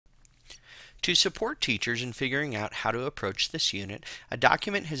To support teachers in figuring out how to approach this unit, a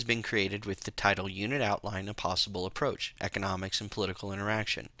document has been created with the title Unit Outline: A Possible Approach, Economics and Political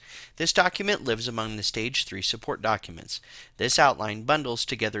Interaction. This document lives among the Stage 3 support documents. This outline bundles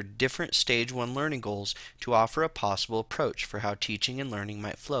together different Stage 1 learning goals to offer a possible approach for how teaching and learning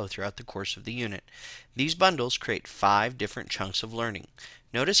might flow throughout the course of the unit. These bundles create 5 different chunks of learning.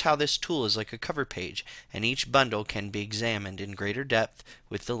 Notice how this tool is like a cover page, and each bundle can be examined in greater depth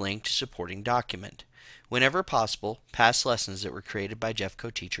with the linked supporting document. Whenever possible, past lessons that were created by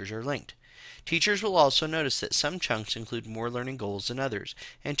Jeffco teachers are linked. Teachers will also notice that some chunks include more learning goals than others,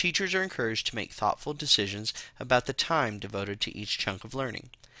 and teachers are encouraged to make thoughtful decisions about the time devoted to each chunk of learning.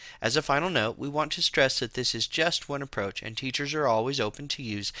 As a final note, we want to stress that this is just one approach, and teachers are always open to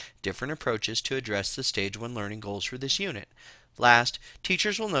use different approaches to address the Stage 1 learning goals for this unit. Last,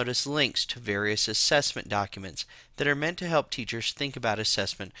 teachers will notice links to various assessment documents that are meant to help teachers think about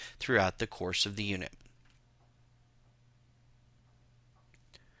assessment throughout the course of the unit.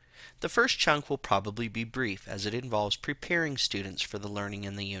 The first chunk will probably be brief, as it involves preparing students for the learning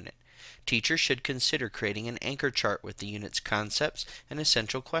in the unit. Teachers should consider creating an anchor chart with the unit's concepts and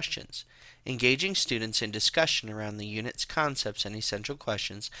essential questions. Engaging students in discussion around the unit's concepts and essential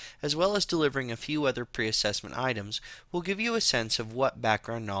questions, as well as delivering a few other pre-assessment items, will give you a sense of what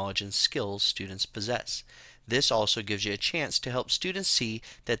background knowledge and skills students possess. This also gives you a chance to help students see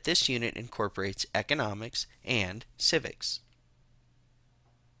that this unit incorporates economics and civics.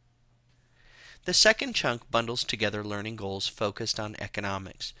 The second chunk bundles together learning goals focused on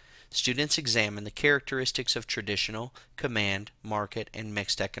economics. Students examine the characteristics of traditional, command, market, and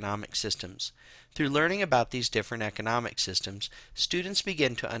mixed economic systems. Through learning about these different economic systems, students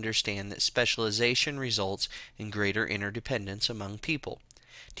begin to understand that specialization results in greater interdependence among people.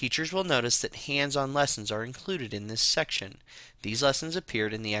 Teachers will notice that hands-on lessons are included in this section. These lessons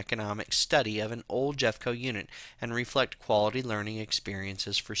appeared in the economic study of an old Jeffco unit and reflect quality learning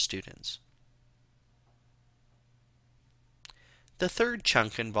experiences for students. The third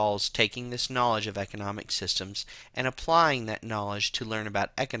chunk involves taking this knowledge of economic systems and applying that knowledge to learn about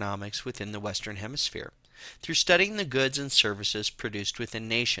economics within the Western Hemisphere. Through studying the goods and services produced within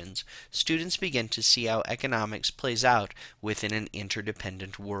nations, students begin to see how economics plays out within an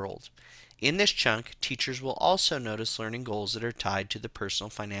interdependent world. In this chunk, teachers will also notice learning goals that are tied to the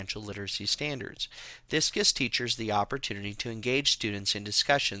personal financial literacy standards. This gives teachers the opportunity to engage students in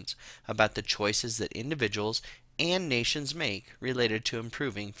discussions about the choices that individuals and nations make related to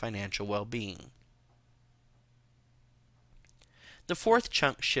improving financial well-being. The fourth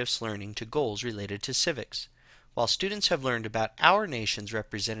chunk shifts learning to goals related to civics. While students have learned about our nation's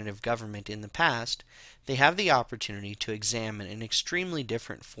representative government in the past, they have the opportunity to examine an extremely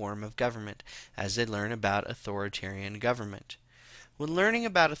different form of government as they learn about authoritarian government. When learning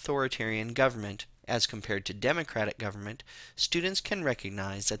about authoritarian government, as compared to democratic government, students can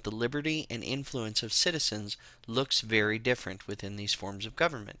recognize that the liberty and influence of citizens looks very different within these forms of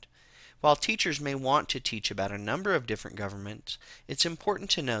government. While teachers may want to teach about a number of different governments, it's important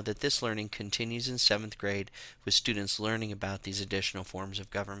to know that this learning continues in 7th grade with students learning about these additional forms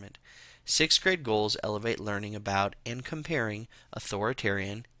of government. 6th grade goals elevate learning about and comparing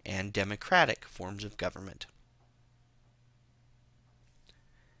authoritarian and democratic forms of government.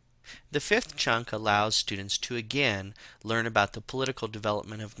 The fifth chunk allows students to again learn about the political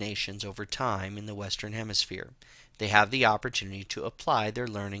development of nations over time in the Western Hemisphere. They have the opportunity to apply their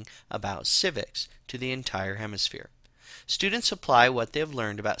learning about civics to the entire hemisphere. Students apply what they have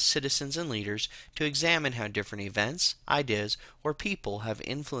learned about citizens and leaders to examine how different events, ideas, or people have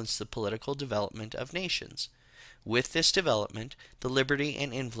influenced the political development of nations. With this development, the liberty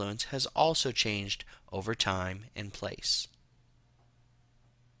and influence has also changed over time and place.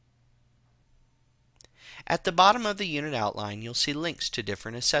 At the bottom of the unit outline, you'll see links to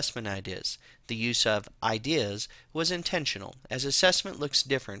different assessment ideas. The use of ideas was intentional, as assessment looks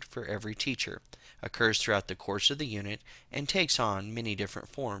different for every teacher, occurs throughout the course of the unit, and takes on many different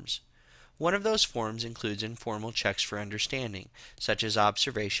forms. One of those forms includes informal checks for understanding, such as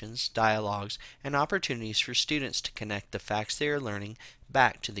observations, dialogues, and opportunities for students to connect the facts they are learning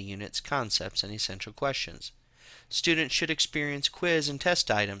back to the unit's concepts and essential questions. Students should experience quiz and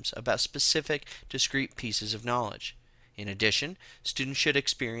test items about specific, discrete pieces of knowledge. In addition, students should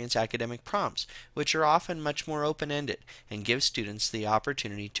experience academic prompts, which are often much more open-ended and give students the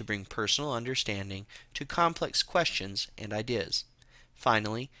opportunity to bring personal understanding to complex questions and ideas.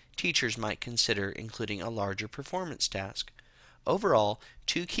 Finally, teachers might consider including a larger performance task. Overall,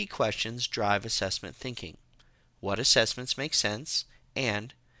 2 key questions drive assessment thinking. What assessments make sense?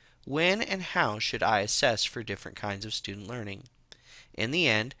 And when and how should I assess for different kinds of student learning? In the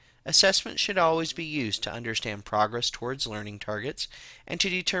end, Assessment should always be used to understand progress towards learning targets and to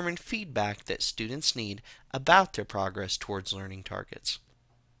determine feedback that students need about their progress towards learning targets.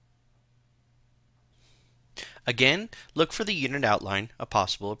 Again, look for the unit outline, a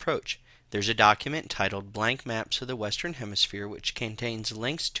possible approach. There's a document titled Blank Maps of the Western Hemisphere, which contains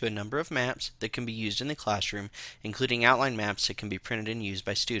links to a number of maps that can be used in the classroom, including outline maps that can be printed and used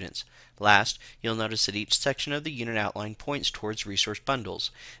by students. Last, you'll notice that each section of the unit outline points towards resource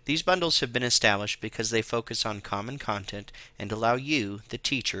bundles. These bundles have been established because they focus on common content and allow you, the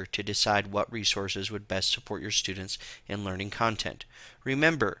teacher, to decide what resources would best support your students in learning content.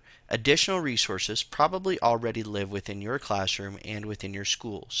 Remember, additional resources probably already live within your classroom and within your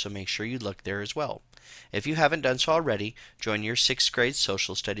school, so make sure you look there as well. If you haven't done so already, join your 6th grade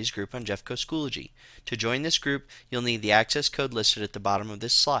social studies group on Jeffco Schoology. To join this group, you'll need the access code listed at the bottom of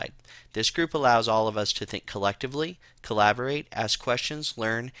this slide. This group allows all of us to think collectively, collaborate, ask questions,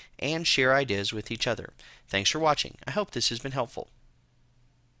 learn, and share ideas with each other. Thanks for watching. I hope this has been helpful.